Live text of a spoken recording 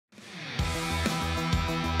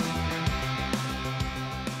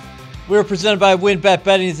We're presented by WynnBET.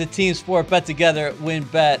 Betting is a team sport. Bet together at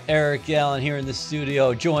WynnBET. Eric Allen here in the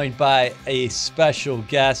studio, joined by a special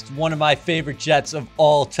guest, one of my favorite Jets of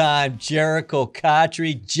all time, Jerricho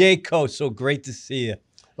Cotchery. Jerricho, so great to see you.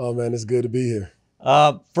 Oh, man, it's good to be here.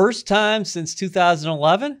 First time since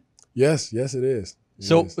 2011? Yes, it is.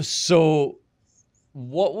 So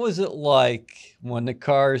what was it like when the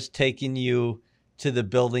car's taking you to the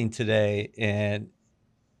building today, and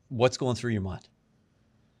what's going through your mind?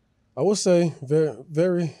 I would say very,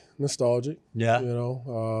 very nostalgic. Yeah.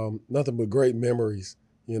 Nothing but great memories,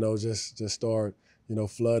 just start,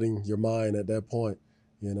 flooding your mind at that point,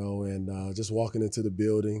 and just walking into the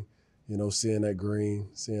building, seeing that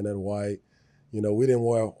green, seeing that white. We didn't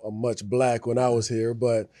wear much black when I was here,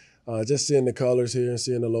 but just seeing the colors here and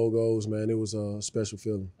seeing the logos, man, it was a special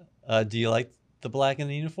feeling. Do you like the black in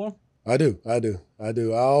the uniform? I do. I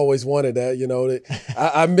always wanted that,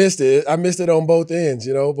 I missed it. I missed it on both ends,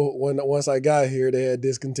 but once I got here, they had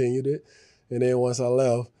discontinued it. And then once I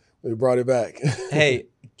left, we brought it back. Hey,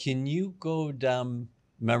 can you go down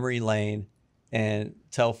memory lane and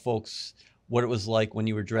tell folks what it was like when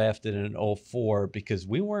you were drafted in 2004? Because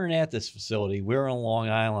we weren't at this facility. We were on Long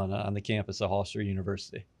Island on the campus of Hofstra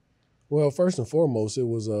University. Well, first and foremost, it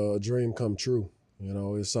was a dream come true.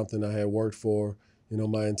 It's something I had worked for,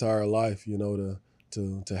 my entire life,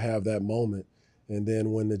 to have that moment. And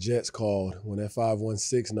then when the Jets called, when that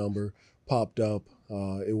 516 number popped up,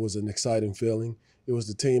 it was an exciting feeling. It was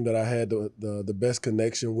the team that I had the best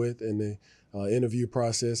connection with in the interview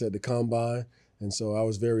process at the combine. And so I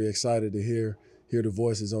was very excited to hear the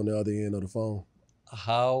voices on the other end of the phone.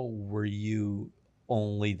 How were you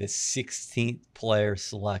only the 16th player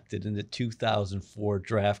selected in the 2004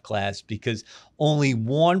 draft class? Because only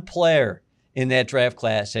one player in that draft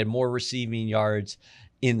class had more receiving yards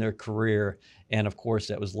in their career. And of course,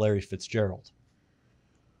 that was Larry Fitzgerald.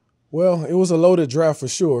 Well, it was a loaded draft for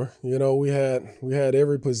sure. We had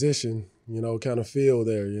every position, kind of filled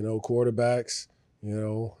there, quarterbacks,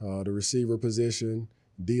 the receiver position,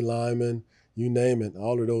 D lineman, you name it.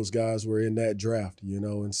 All of those guys were in that draft,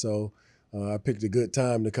 and so I picked a good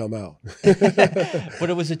time to come out. But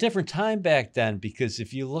it was a different time back then, because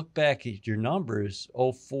if you look back at your numbers,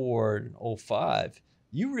 04 and 05,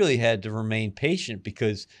 you really had to remain patient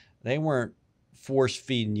because they weren't force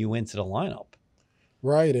feeding you into the lineup.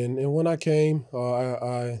 Right, and when I came,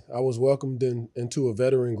 I was welcomed into a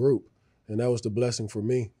veteran group, and that was the blessing for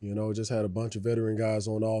me. Just had a bunch of veteran guys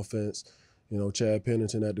on offense. Chad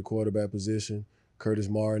Pennington at the quarterback position, Curtis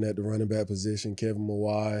Martin at the running back position, Kevin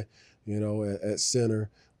Mawai, at center,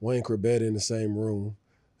 Wayne Corbett in the same room,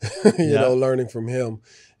 learning from him,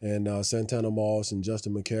 and Santana Moss and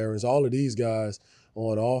Justin McCarron, all of these guys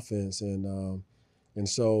on offense. And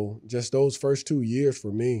so just those first 2 years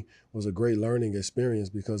for me was a great learning experience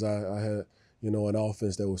because I had, an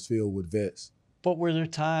offense that was filled with vets. But were there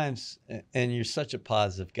times, and you're such a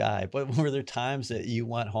positive guy, but were there times that you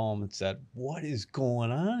went home and said, what is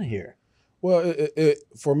going on here? Well,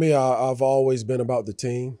 for me, I've always been about the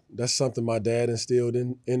team. That's something my dad instilled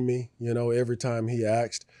in me. Every time he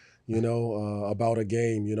asked, about a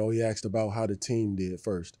game, he asked about how the team did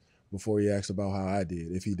first before he asked about how I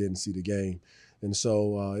did if he didn't see the game. And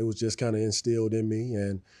so it was just kind of instilled in me.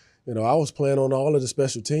 And, I was playing on all of the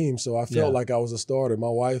special teams, so I felt like I was a starter. My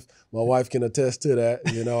wife can attest to that.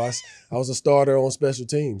 I was a starter on special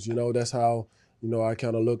teams. That's how, I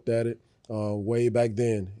kind of looked at it way back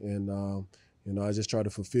then. And, I just tried to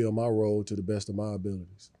fulfill my role to the best of my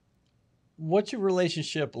abilities. What's your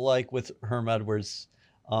relationship like with Herm Edwards?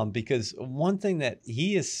 Because one thing that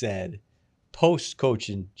he has said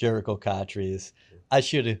post-coaching Jerricho Cotchery is, I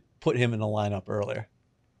should have put him in the lineup earlier.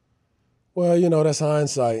 Well, that's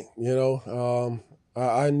hindsight.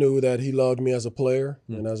 I knew that he loved me as a player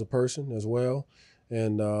and as a person as well.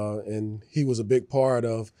 And he was a big part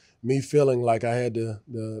of me feeling like I had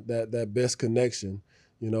that best connection,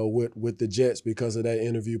 with the Jets because of that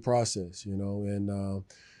interview process, and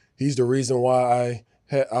he's the reason why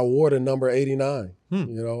I wore the number 89.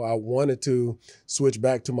 I wanted to switch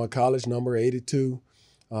back to my college number 82.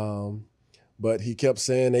 But he kept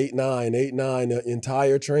saying 89 the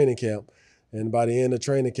entire training camp. And by the end of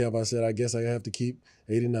training camp, I said, I guess I have to keep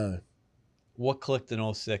 89. What clicked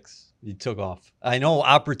in 06? You took off. I know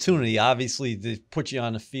opportunity, obviously, to put you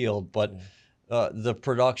on the field, but the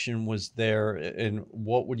production was there. And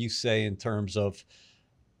what would you say in terms of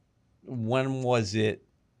when was it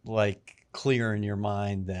clear in your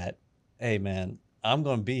mind that, hey, man, I'm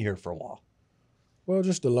going to be here for a while? Well,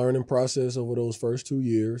 just the learning process over those first 2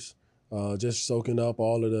 years. Just soaking up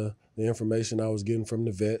all of the information I was getting from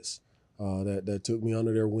the vets that took me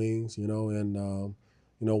under their wings, and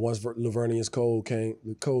once Lavernius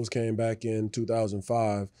Coles came back in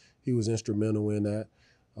 2005, he was instrumental in that.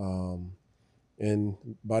 And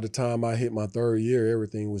by the time I hit my third year,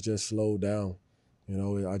 everything was just slowed down.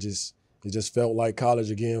 It just felt like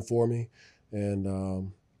college again for me.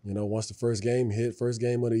 And once the first game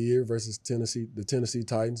of the year versus the Tennessee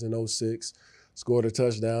Titans in 2006, scored a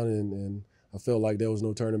touchdown, and I felt like there was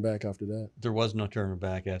no turning back after that. There was no turning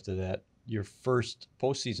back after that. Your first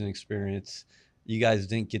postseason experience, you guys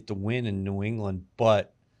didn't get the win in New England,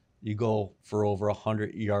 but you go for over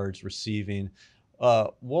 100 yards receiving.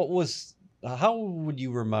 How would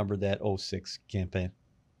you remember that 2006 campaign?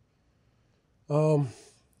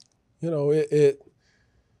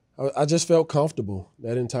 I just felt comfortable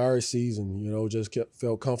that entire season.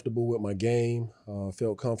 Felt comfortable with my game,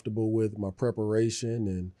 felt comfortable with my preparation,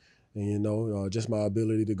 and just my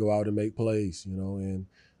ability to go out and make plays. And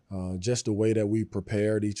just the way that we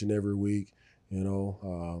prepared each and every week.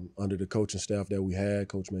 Under the coaching staff that we had,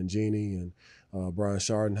 Coach Mangini and Brian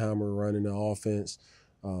Schottenheimer running the offense.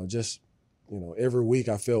 Every week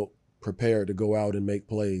I felt prepared to go out and make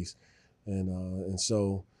plays, and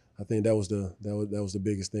so I think that was the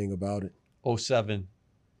biggest thing about it. 2007,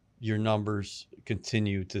 your numbers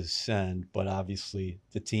continued to ascend, but obviously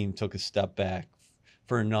the team took a step back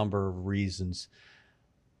for a number of reasons.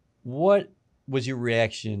 What was your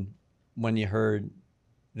reaction when you heard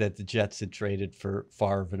that the Jets had traded for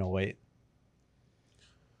Favre in 2008?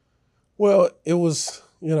 Well, it was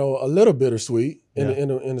a little bittersweet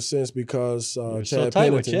in a sense because Chad so tight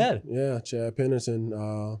Pennington, with Chad. Yeah, Chad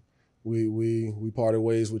Pennington. We parted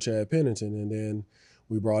ways with Chad Pennington, and then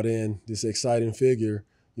we brought in this exciting figure,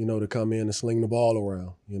 to come in and sling the ball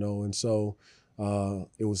around, and so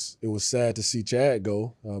it was sad to see Chad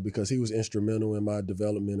go because he was instrumental in my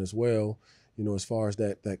development as well. As far as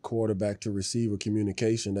that quarterback to receiver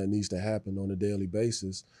communication that needs to happen on a daily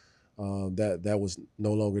basis, that was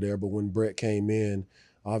no longer there. But when Brett came in,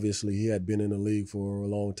 obviously he had been in the league for a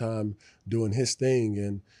long time doing his thing,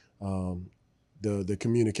 and the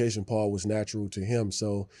communication part was natural to him.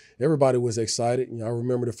 So everybody was excited. I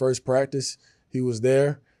remember the first practice, he was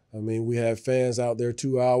there. I mean, we had fans out there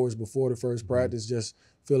 2 hours before the first practice, just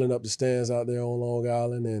filling up the stands out there on Long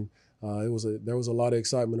Island, and there was a lot of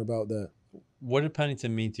excitement about that. What did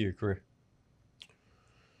Pennington mean to your career?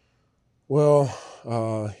 Well,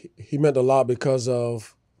 he meant a lot because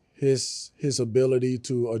of his ability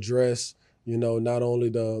to address, not only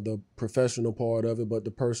the professional part of it, but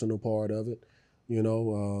the personal part of it.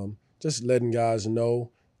 Just letting guys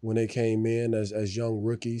know when they came in as young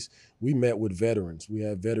rookies. We met with veterans. We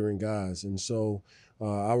had veteran guys. And so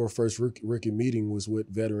our first rookie meeting was with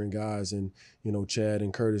veteran guys, and, Chad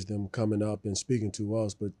and Curtis, them coming up and speaking to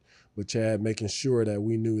us, but Chad making sure that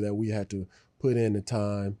we knew that we had to put in the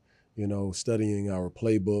time, studying our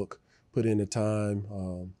playbook, put in the time,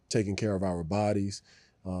 taking care of our bodies,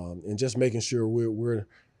 and just making sure we're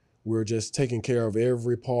just taking care of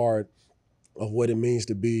every part of what it means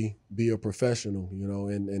to be a professional,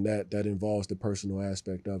 and that involves the personal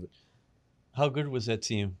aspect of it. How good was that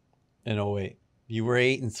team in 2008? You were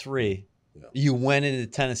 8-3. Yeah. You went into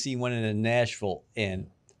Tennessee, went into Nashville, and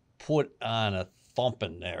put on a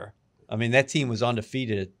thumping there. I mean, that team was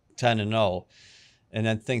undefeated at 10-0, and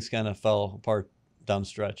then things kind of fell apart down the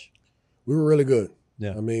stretch. We were really good.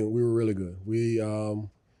 Yeah. I mean, we were really good. We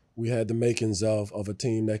had the makings of a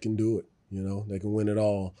team that can do it, they can win it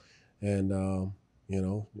all. And,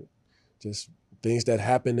 just things that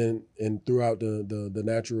happen in throughout the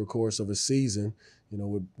natural course of a season,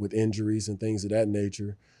 with injuries and things of that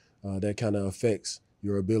nature, that kind of affects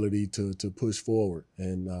your ability to push forward.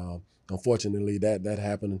 And unfortunately, that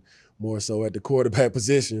happened more so at the quarterback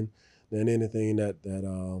position than anything that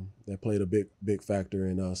played a big factor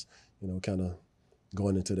in us, kind of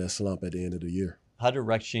going into that slump at the end of the year. How did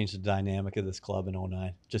Rex change the dynamic of this club in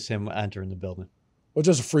 2009? Just him entering the building. Well,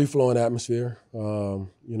 just a free-flowing atmosphere.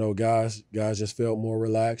 Guys just felt more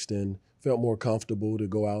relaxed and felt more comfortable to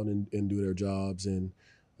go out and do their jobs. And,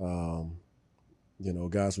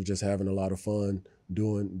 guys were just having a lot of fun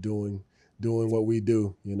doing what we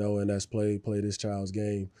do, and that's play this child's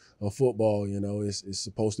game of football. It's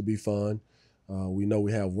supposed to be fun. We know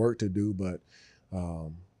we have work to do, but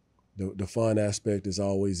the fun aspect is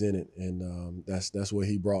always in it. And that's what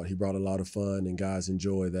he brought. He brought a lot of fun, and guys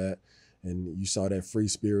enjoy that. And you saw that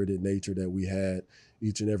free-spirited nature that we had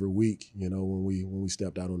each and every week, when we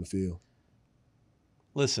stepped out on the field.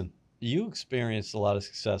 Listen, you experienced a lot of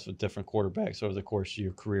success with different quarterbacks over the course of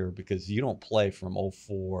your career because you don't play from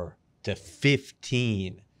 2004 to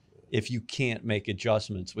 2015 if you can't make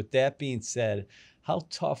adjustments. With that being said, how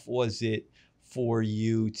tough was it for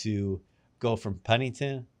you to go from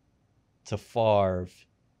Pennington to Favre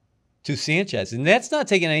to Sanchez. And that's not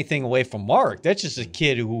taking anything away from Mark. That's just a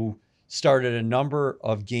kid who started a number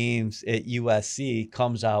of games at USC,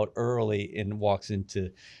 comes out early and walks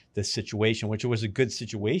into the situation, which was a good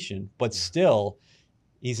situation, but still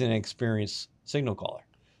he's an experienced signal caller.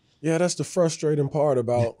 Yeah, that's the frustrating part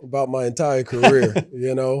about my entire career.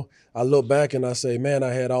 I look back and I say, man, I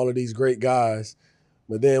had all of these great guys.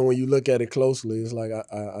 But then when you look at it closely, it's like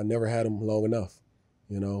I never had them long enough.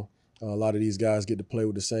 A lot of these guys get to play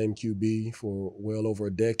with the same QB for well over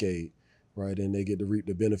a decade, right? And they get to reap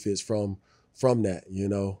the benefits from that,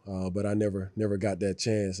 But I never got that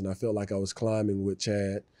chance. And I felt like I was climbing with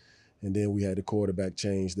Chad. And then we had the quarterback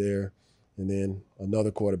change there. And then another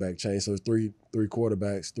quarterback change. So it's three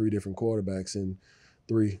quarterbacks, three different quarterbacks in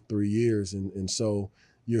three years. And so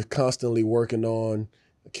you're constantly working on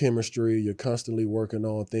chemistry. You're constantly working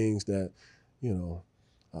on things that,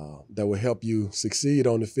 that will help you succeed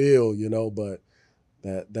on the field, but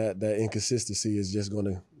that inconsistency is just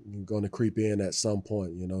going to creep in at some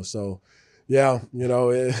point, So, yeah,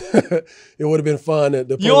 it would have been fun.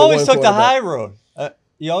 You always took the high road.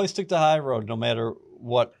 You always took the high road, no matter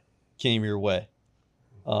what came your way.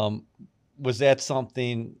 Was that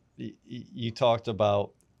something you talked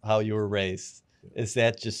about how you were raised? Is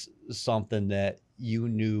that just something that you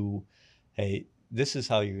knew, hey, this is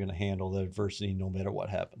how you're going to handle the adversity no matter what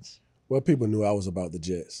happens? Well, people knew I was about the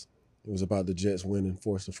Jets. It was about the Jets winning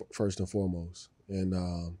first and foremost.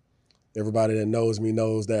 And everybody that knows me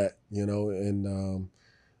knows that,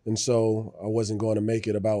 and so I wasn't going to make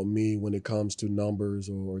it about me when it comes to numbers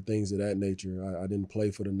or things of that nature. I didn't play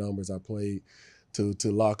for the numbers. I played to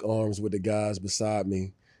lock arms with the guys beside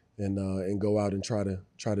me and go out and try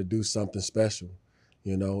to do something special,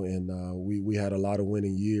 And we had a lot of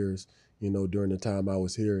winning years, during the time I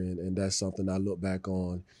was here, and that's something I look back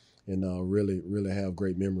on and really have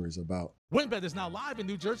great memories about. WynnBET is now live in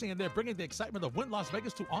New Jersey, and they're bringing the excitement of Wynn Las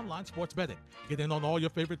Vegas to online sports betting. Get in on all your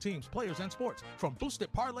favorite teams, players, and sports, from boosted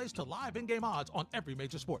parlays to live in-game odds on every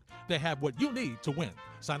major sport. They have what you need to win.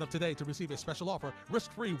 Sign up today to receive a special offer,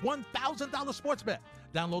 risk-free $1,000 sports bet.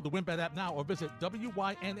 Download the WynnBET app now or visit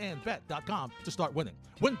wynnbet.com to start winning.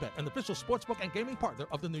 WynnBET, an official sportsbook and gaming partner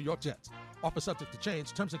of the New York Jets. Offer subject to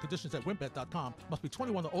change. Terms and conditions at wynnbet.com. Must be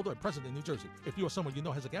 21 or older and present in New Jersey. If you or someone you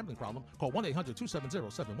know has a gambling problem, call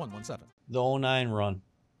 1-800-270-7117. The 09 run,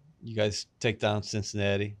 you guys take down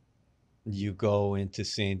Cincinnati. You go into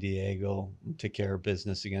San Diego, take care of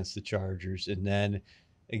business against the Chargers, and then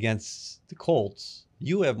against the Colts,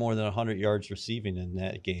 you have more than 100 yards receiving in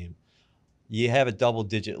that game. You have a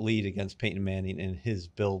double-digit lead against Peyton Manning in his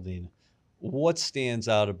building. What stands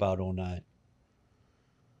out about 09?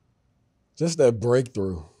 Just that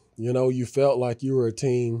breakthrough. You felt like you were a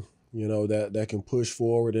team, that can push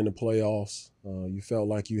forward in the playoffs. You felt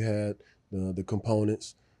like you had the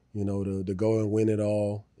components, to go and win it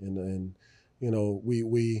all. And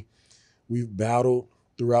we battled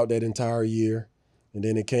throughout that entire year. And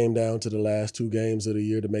then it came down to the last two games of the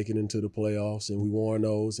year to make it into the playoffs, and we won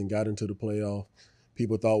those and got into the playoff.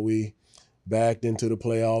 People thought we backed into the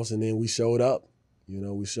playoffs, and then we showed up.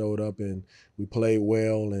 We showed up and we played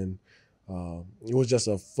well, and it was just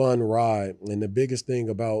a fun ride. And the biggest thing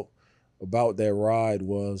about that ride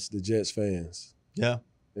was the Jets fans. Yeah.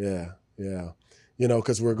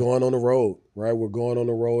 Because we're going on the road, right? We're going on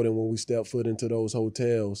the road, and when we step foot into those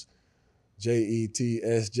hotels,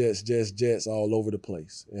 Jets, Jets all over the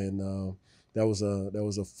place. And that was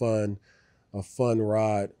a fun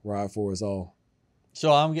ride for us all.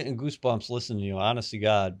 So I'm getting goosebumps listening to you, honest to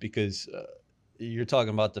God, because you're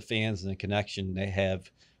talking about the fans and the connection they have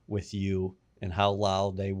with you and how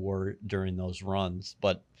loud they were during those runs.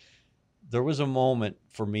 But there was a moment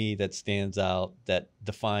for me that stands out that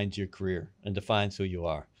defines your career and defines who you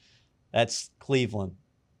are. That's Cleveland,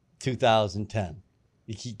 2010.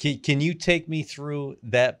 Can you take me through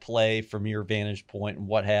that play from your vantage point and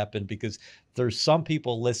what happened? Because there's some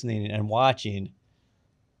people listening and watching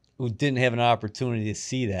who didn't have an opportunity to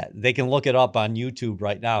see that. They can look it up on YouTube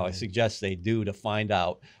right now. I suggest they do to find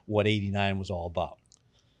out what 89 was all about.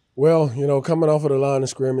 Well, coming off of the line of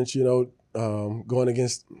scrimmage, going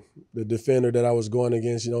against the defender that I was going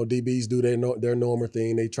against, DBs do their normal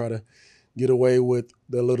thing. They try to get away with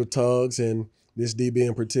the little tugs, and this DB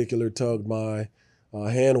in particular tugged my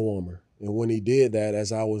hand warmer. And when he did that,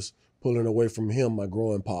 as I was pulling away from him, my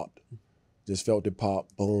groin popped. Just felt it pop,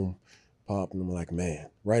 boom, pop. And I'm like, man,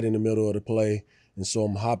 right in the middle of the play. And so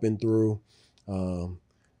I'm hopping through, and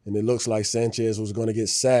it looks like Sanchez was going to get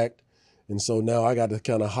sacked. And so now I got to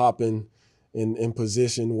kind of hop in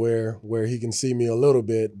position where he can see me a little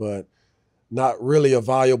bit. But not really a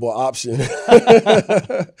viable option.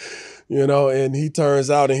 And he turns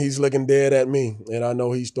out and he's looking dead at me. And I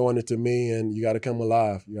know he's throwing it to me, and you got to come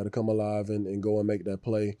alive. You got to come alive and go and make that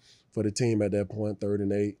play for the team at that point, 3rd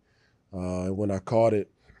and 8. When I caught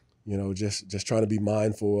it, just trying to be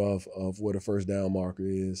mindful of where the first down marker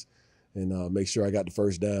is and make sure I got the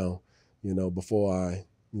first down, before I,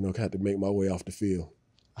 had to make my way off the field.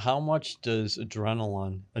 How much does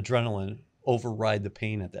adrenaline override the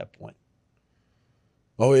pain at that point?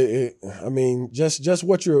 Oh, just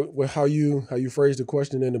how you phrased the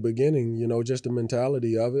question in the beginning, just the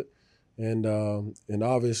mentality of it, and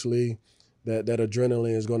obviously that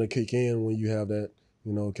adrenaline is going to kick in when you have that,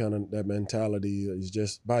 kind of that mentality is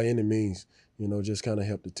just by any means, just kind of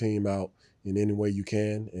help the team out in any way you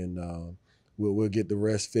can, and we'll get the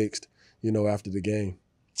rest fixed, after the game.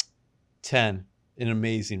 10, an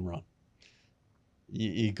amazing run.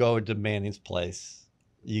 You go to Manning's place.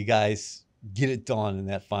 You guys get it done in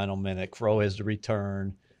that final minute. Crow has the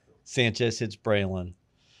return. Sanchez hits Braylon.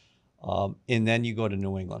 And then you go to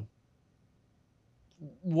New England.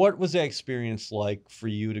 What was that experience like for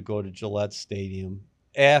you to go to Gillette Stadium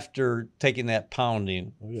after taking that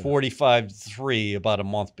pounding, 45-3, about a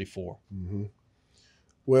month before? Mm-hmm.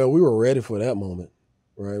 Well, we were ready for that moment,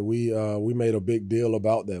 right? We made a big deal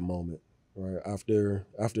about that moment, right? After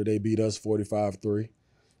they beat us 45-3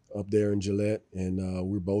 up there in Gillette, and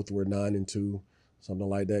we both were 9-2, something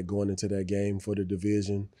like that, going into that game for the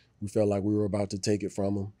division. We felt like we were about to take it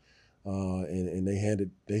from them, and they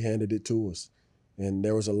handed it to us. And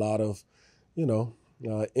there was a lot of,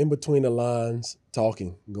 in between the lines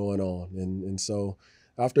talking going on, and so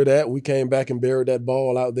after that we came back and buried that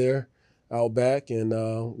ball out back, and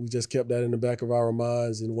we just kept that in the back of our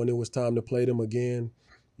minds. And when it was time to play them again,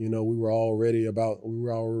 we were all ready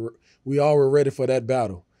we all were ready for that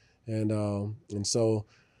battle. And so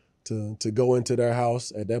to go into their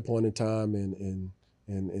house at that point in time and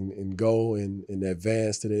go and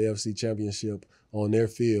advance to the AFC Championship on their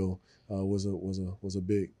field was a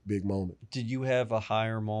big moment. Did you have a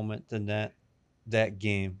higher moment than that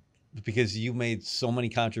game? Because you made so many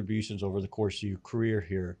contributions over the course of your career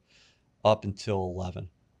here up until 11.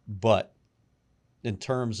 But in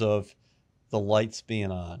terms of the lights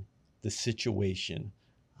being on, the situation,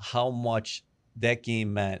 how much that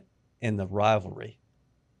game meant in the rivalry.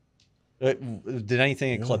 Did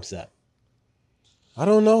anything eclipse that? I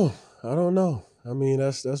don't know. I mean,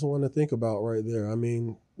 that's one to think about right there. I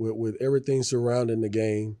mean, with everything surrounding the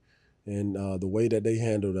game and the way that they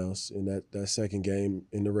handled us in that second game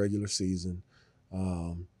in the regular season,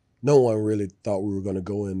 no one really thought we were going to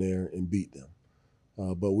go in there and beat them.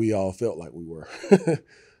 But we all felt like we were,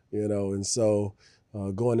 and so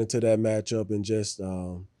going into that matchup and just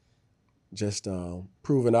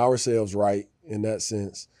proving ourselves right in that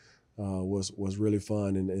sense was really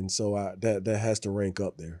fun, and so that has to rank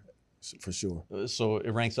up there for sure. So it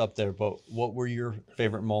ranks up there. But what were your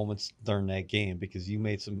favorite moments during that game? Because you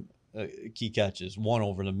made some key catches, one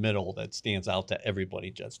over the middle that stands out to everybody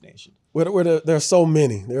in Jets Nation. There's so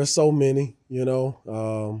many.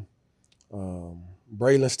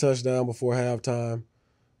 Braylon's touchdown before halftime.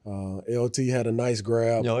 LT had a nice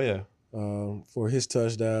grab. Oh yeah. For his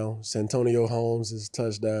touchdown, Santonio Holmes'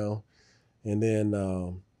 touchdown, and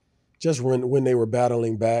then just when they were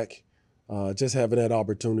battling back, just having that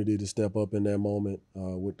opportunity to step up in that moment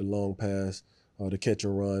with the long pass, the catch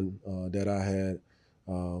and run that I had.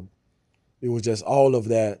 It was just all of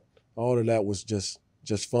that was just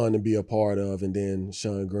fun to be a part of, and then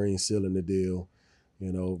Sean Green sealing the deal,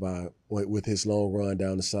 with his long run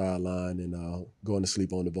down the sideline and going to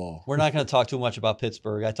sleep on the ball. We're not going to talk too much about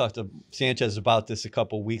Pittsburgh. I talked to Sanchez about this a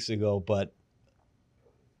couple of weeks ago, but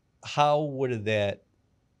how would have that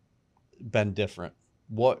been different?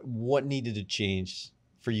 What needed to change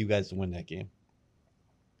for you guys to win that game?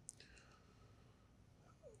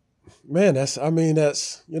 Man, I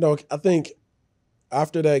think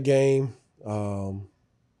after that game, kind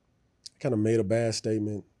of made a bad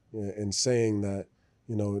statement in saying that,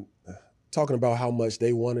 talking about how much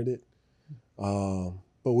they wanted it,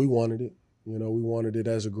 but we wanted it. We wanted it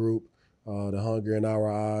as a group. The hunger in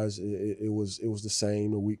our eyes, it was the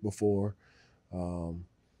same the week before.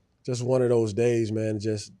 Just one of those days, man.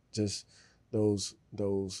 Just those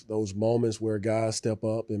moments where guys step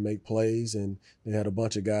up and make plays, and they had a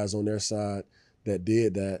bunch of guys on their side that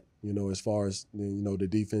did that. As far as the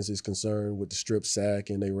defense is concerned, with the strip sack,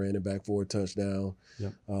 and they ran it back for a touchdown.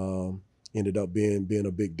 Yep. Ended up being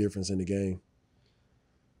a big difference in the game.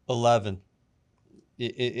 11.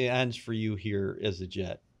 It ends for you here as a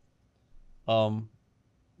Jet. Do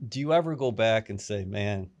you ever go back and say,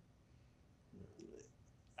 man,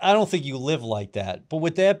 I don't think you live like that. But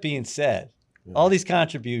with that being said, all these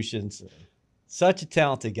contributions, such a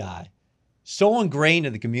talented guy, so ingrained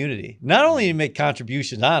in the community. Not only did you make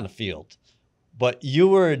contributions on the field, but you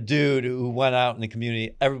were a dude who went out in the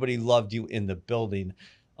community. Everybody loved you in the building.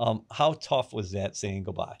 How tough was that saying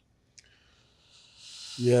goodbye?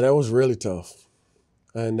 Yeah, that was really tough.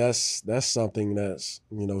 And that's something that's,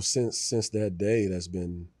 since that day that's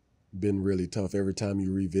been really tough every time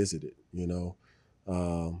you revisit it,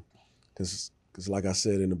 Because like I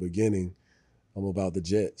said in the beginning, I'm about the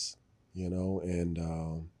Jets, and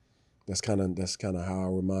that's kind of how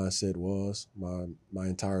our mindset was, my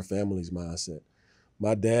entire family's mindset.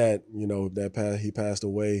 My dad, he passed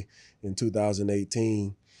away in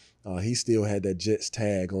 2018. He still had that Jets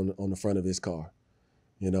tag on the front of his car.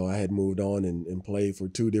 I had moved on and played for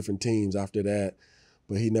 2 different teams after that,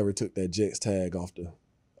 but he never took that Jets tag off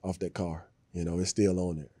that car. It's still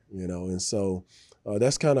on there. And so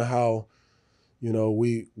that's kind of how,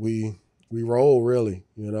 we roll really.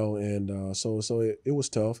 And so it was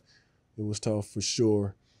tough. It was tough for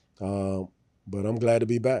sure, but I'm glad to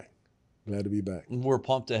be back. Glad to be back. We're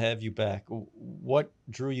pumped to have you back. What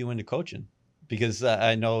drew you into coaching? Because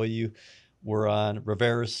I know you were on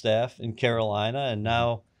Rivera's staff in Carolina, and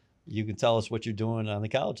now you can tell us what you're doing on the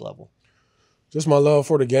college level. Just my love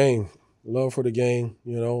for the game.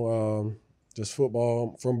 Just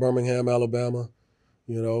football. I'm from Birmingham, Alabama.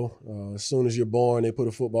 As soon as you're born, they put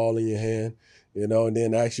a football in your hand, and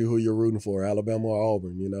then ask you who you're rooting for, Alabama or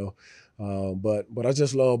Auburn, But I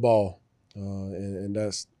just love ball, and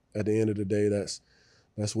that's, at the end of the day,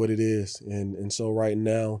 that's what it is. And so right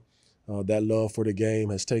now, that love for the game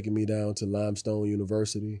has taken me down to Limestone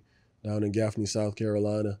University, down in Gaffney, South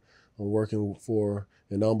Carolina. I'm working for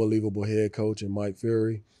an unbelievable head coach in Mike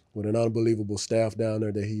Fury, with an unbelievable staff down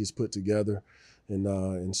there that he has put together.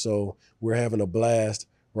 And so we're having a blast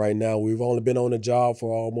right now. We've only been on the job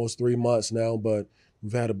for almost 3 months now, but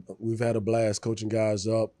we've had a blast coaching guys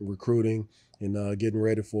up, recruiting, and getting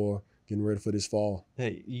ready for this fall.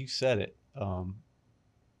 Hey, you said it.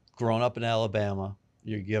 Growing up in Alabama,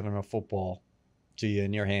 you're given a football to you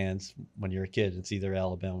in your hands when you're a kid. It's either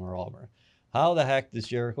Alabama or Auburn. How the heck does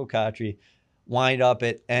Jerricho Cotchery wind up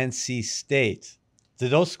at NC State? Did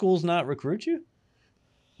those schools not recruit you?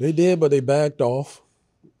 They did, but they backed off.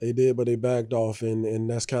 And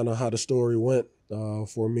that's kind of how the story went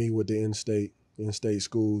for me with the in-state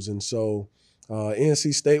schools. And so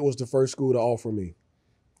NC State was the first school to offer me,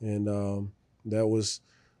 and that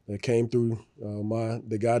came through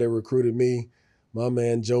the guy that recruited me, my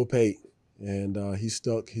man Joe Pate, and he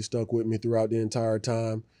stuck with me throughout the entire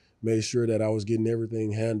time. Made sure that I was getting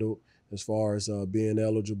everything handled as far as being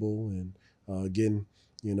eligible and getting,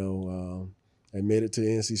 I made it to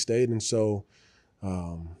NC State, and so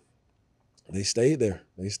they stayed there.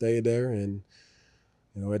 And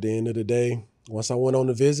at the end of the day, once I went on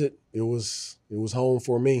the visit, it was home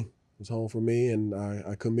for me. It was home for me, and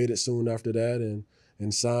I committed soon after that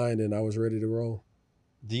and signed, and I was ready to roll.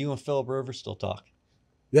 Do you and Philip Rivers still talk?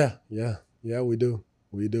 Yeah, we do.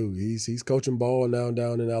 He's coaching ball now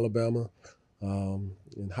down in Alabama,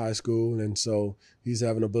 in high school, and so he's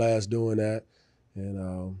having a blast doing that.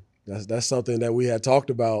 And that's something that we had talked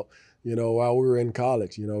about, while we were in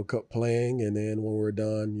college, playing, and then when we were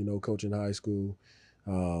done, coaching high school.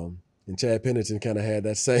 And Chad Pennington kind of had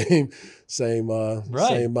that same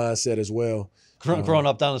mindset as well. Growing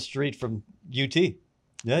up down the street from UT.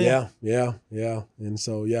 Yeah. And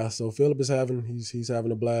so Philip is he's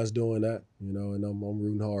having a blast doing that, and I'm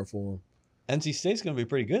rooting hard for him. NC State's going to be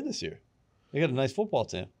pretty good this year. They got a nice football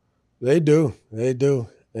team. They do.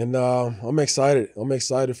 And I'm excited. I'm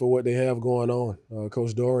excited for what they have going on.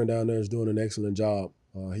 Coach Doran down there is doing an excellent job.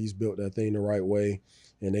 He's built that thing the right way,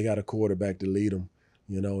 and they got a quarterback to lead them.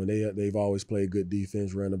 And they've always played good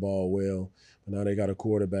defense, ran the ball well. But now they got a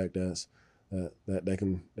quarterback that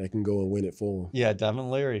can go and win it for them. Yeah,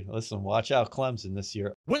 Devin Leary. Listen, watch out Clemson this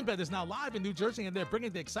year. WynnBET is now live in New Jersey, and they're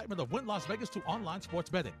bringing the excitement of Wynn Las Vegas to online sports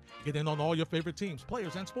betting. Get in on all your favorite teams,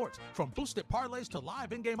 players, and sports, from boosted parlays to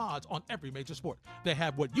live in-game odds on every major sport. They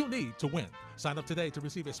have what you need to win. Sign up today to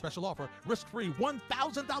receive a special offer, risk-free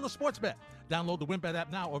 $1,000 sports bet. Download the WynnBET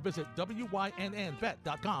app now or visit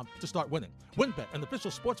wynnbet.com to start winning. WynnBET, an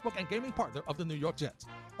official sportsbook and gaming partner of the New York Jets.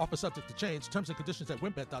 Offer subject to change. Terms and conditions at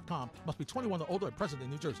wynnbet.com. Must be 21 or older and present in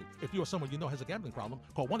New Jersey. If you or someone you know has a gambling problem,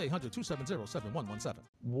 call 1-800-270-7117.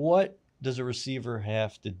 What does a receiver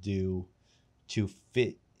have to do to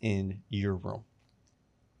fit in your room?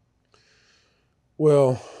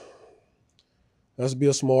 Well, has to be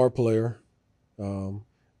a smart player.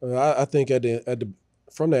 I think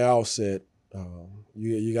from the outset,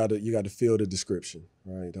 You got to feel the description,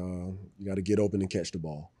 right? You got to get open and catch the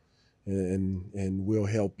ball, and we'll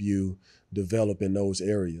help you develop in those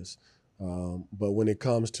areas. But when it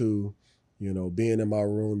comes to, being in my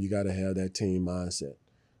room, you got to have that team mindset,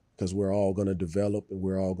 because we're all going to develop and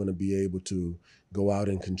we're all going to be able to go out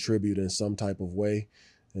and contribute in some type of way.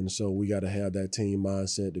 And so we got to have that team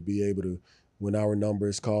mindset to be able to, when our number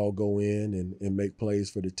is called, go in and make plays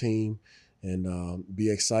for the team, and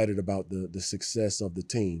be excited about the success of the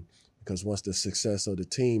team. Because once the success of the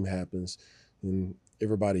team happens, then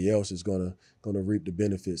everybody else is gonna reap the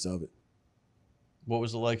benefits of it. What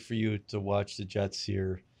was it like for you to watch the Jets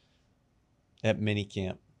here at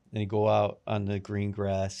minicamp and go out on the green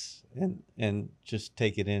grass and just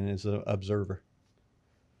take it in as an observer?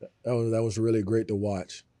 That was really great to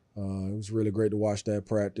watch. It was really great to watch that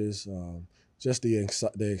practice. Just the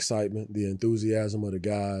excitement, the enthusiasm of the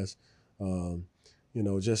guys.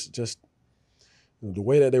 Just the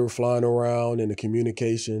way that they were flying around and the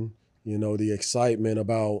communication. The excitement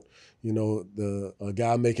about a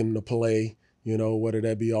guy making the play. Whether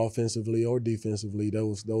that be offensively or defensively,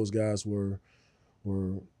 those guys were.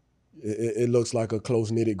 It looks like a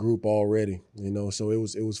close-knit group already, So it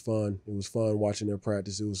was fun. It was fun watching their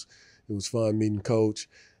practice. It was fun meeting Coach,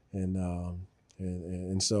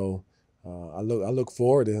 and so I look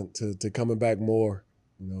forward to coming back more,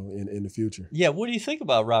 in the future. Yeah, what do you think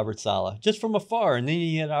about Robert Saleh, just from afar? And then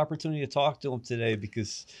you had an opportunity to talk to him today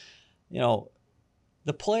because,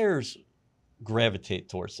 the players gravitate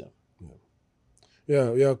towards him.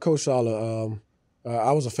 Yeah, Coach Saleh.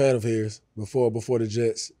 I was a fan of his before the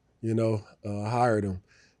Jets, hired him.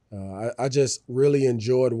 I just really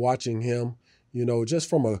enjoyed watching him, just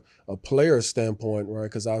from a player standpoint, right?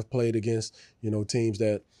 Because I've played against, teams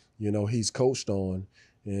that, he's coached on,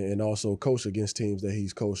 and also coached against teams that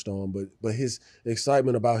he's coached on. But his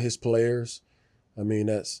excitement about his players, I mean,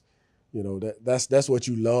 that's what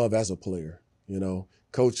you love as a player,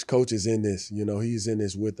 Coach is in this, he's in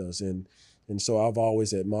this with us, and so I've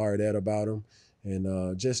always admired that about him.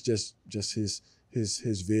 And just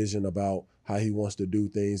his vision about how he wants to do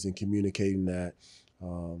things and communicating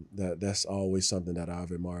that's always something that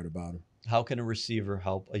I've admired about him. How can a receiver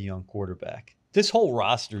help a young quarterback? This whole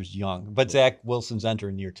roster's young, but Zach Wilson's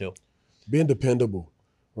entering year 2. Being dependable,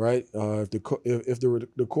 right? If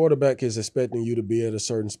the quarterback is expecting you to be at a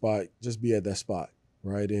certain spot, just be at that spot,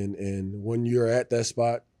 right? And when you're at that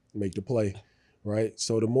spot, make the play, right?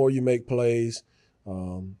 So the more you make plays,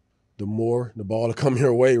 the more the ball will come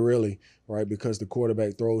your way, really, right? Because the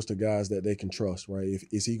quarterback throws to guys that they can trust, right?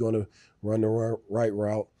 Is he going to run the right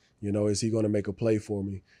route? Is he going to make a play for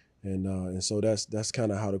me? And so that's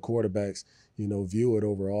kind of how the quarterbacks, view it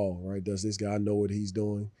overall, right? Does this guy know what he's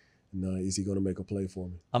doing? And is he going to make a play for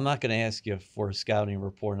me? I'm not going to ask you for a scouting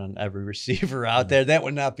report on every receiver out there. That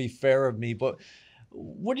would not be fair of me. But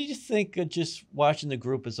what do you think of just watching the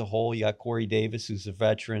group as a whole? You got Corey Davis, who's a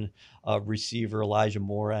veteran receiver, Elijah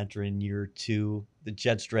Moore entering year 2. The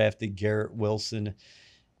Jets drafted Garrett Wilson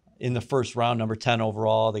in the first round, number 10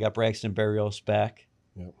 overall. They got Braxton Berrios back.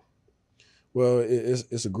 Yep. Well,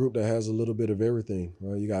 it's a group that has a little bit of everything,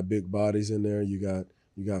 right? You got big bodies in there. You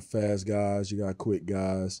got fast guys. You got quick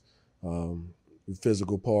guys. The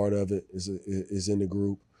physical part of it is in the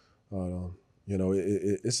group.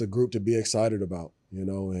 It's a group to be excited about,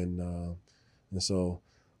 and so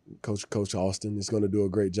Coach Austin is going to do a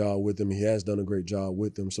great job with them. He has done a great job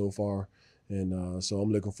with them so far, and so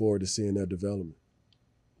I'm looking forward to seeing their development.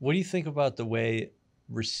 What do you think about the way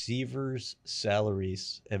receivers'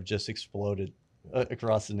 salaries have just exploded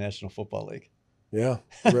across the National Football League? Yeah,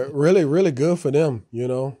 really, really good for them.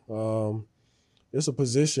 It's a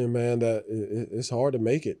position, man, that it's hard to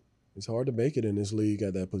make it. It's hard to make it in this league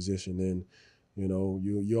at that position, and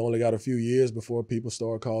you only got a few years before people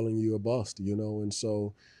start calling you a bust. And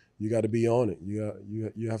so you got to be on it.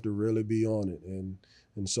 You have to really be on it,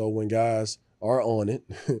 and so when guys are on it,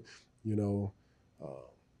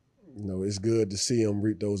 it's good to see them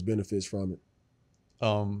reap those benefits from it.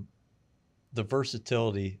 The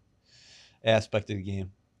versatility aspect of the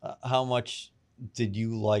game. How much did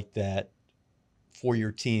you like that for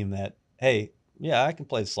your team? That, hey, yeah, I can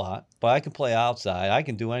play slot, but I can play outside. I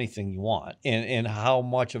can do anything you want. And how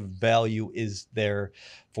much of value is there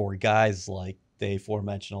for guys like the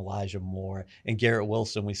aforementioned Elijah Moore and Garrett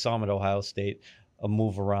Wilson? We saw him at Ohio State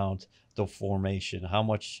move around the formation.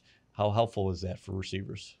 How helpful is that for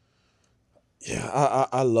receivers? Yeah,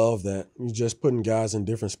 I love that. You're just putting guys in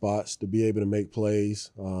different spots to be able to make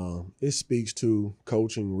plays. It speaks to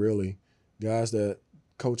coaching, really.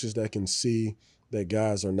 Coaches that can see that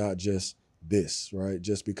guys are not just this, right?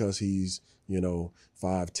 Just because he's,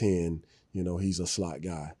 5'10", he's a slot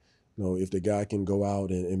guy. If the guy can go out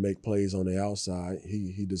and make plays on the outside,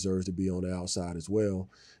 he deserves to be on the outside as well.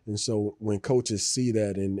 And so when coaches see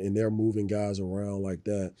that and they're moving guys around like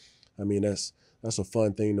that, I mean, that's a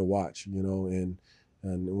fun thing to watch, and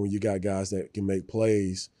when you got guys that can make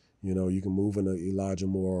plays, you can move an Elijah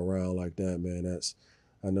Moore around like that, man.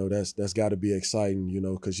 I know that's got to be exciting,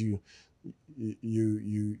 because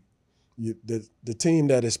the team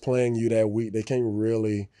that is playing you that week, they can't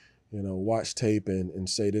really, watch tape and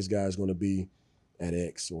say this guy's going to be at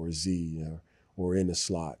X or Z or in the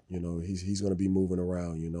slot. He's going to be moving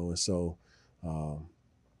around, and so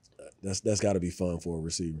that's got to be fun for a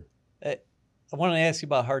receiver. I want to ask you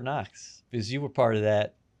about Hard Knocks because you were part of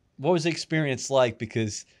that. What was the experience like?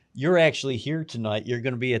 Because you're actually here tonight. You're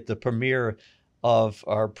going to be at the premiere of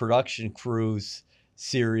our production cruise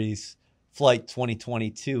series, Flight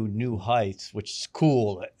 2022 New Heights, which is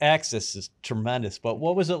cool. The access is tremendous. But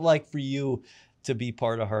what was it like for you to be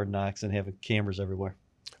part of Hard Knocks and having cameras everywhere?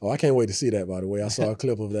 Oh, I can't wait to see that, by the way. I saw a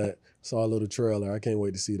clip of that, saw a little trailer. I can't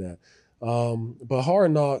wait to see that. But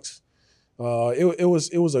Hard Knocks,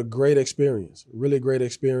 it was a great experience, really great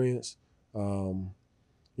experience.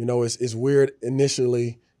 It's weird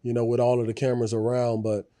initially, with all of the cameras around,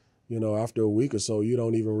 but, after a week or so, you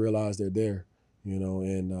don't even realize they're there, but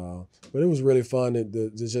it was really fun to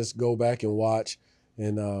just go back and watch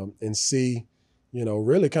and see,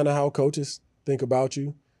 really kind of how coaches think about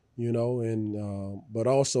you, but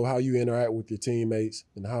also how you interact with your teammates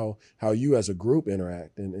and how you as a group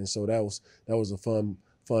interact. And so that was a fun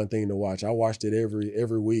thing to watch. I watched it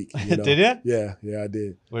every week. Did you? Yeah, I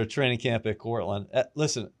did. We're at training camp at Cortland.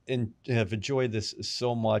 Listen, and have enjoyed this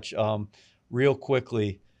so much. Real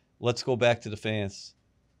quickly, let's go back to the fans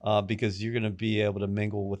because you're going to be able to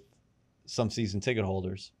mingle with some season ticket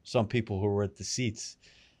holders, some people who were at the seats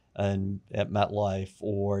and at MetLife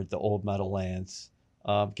or the old Meadowlands.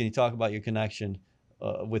 Can you talk about your connection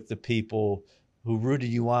with the people who rooted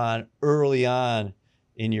you on early on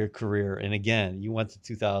in your career? And again, you went to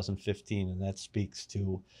 2015, and that speaks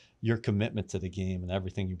to your commitment to the game and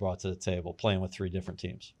everything you brought to the table, playing with 3 different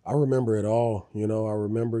teams. I remember it all. I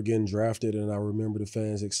remember getting drafted, and I remember the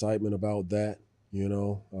fans' excitement about that.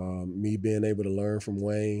 Me being able to learn from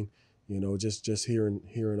Wayne, just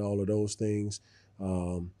hearing all of those things.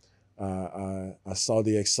 I saw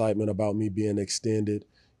the excitement about me being extended,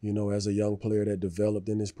 as a young player that developed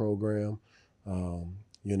in this program,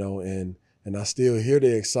 and I still hear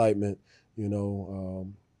the excitement,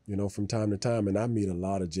 from time to time. And I meet a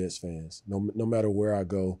lot of Jets fans, no matter where I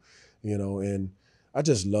go, and I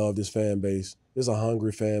just love this fan base. It's a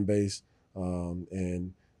hungry fan base,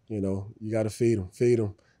 and you got to feed them,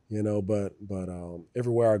 But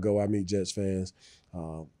everywhere I go, I meet Jets fans.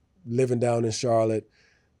 Living down in Charlotte,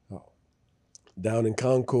 down in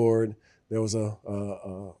Concord, there was a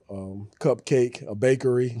cupcake, a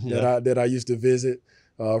bakery that I used to visit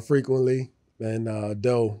frequently, and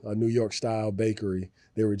Dough, a New York style bakery.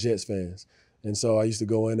 They were Jets fans, and so I used to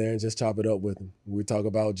go in there and just chop it up with them. We talk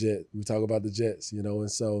about the Jets,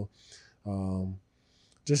 and so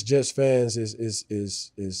just Jets fans is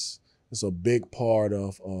a big part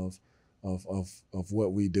of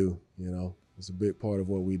what we do. It's a big part of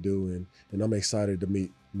what we do, and I'm excited to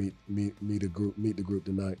meet the group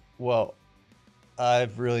tonight. Well,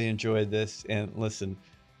 I've really enjoyed this, and listen,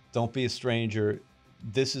 don't be a stranger.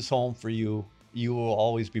 This is home for you. You will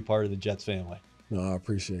always be part of the Jets family. No, I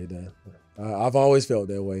appreciate that. I've always felt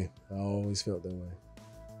that way.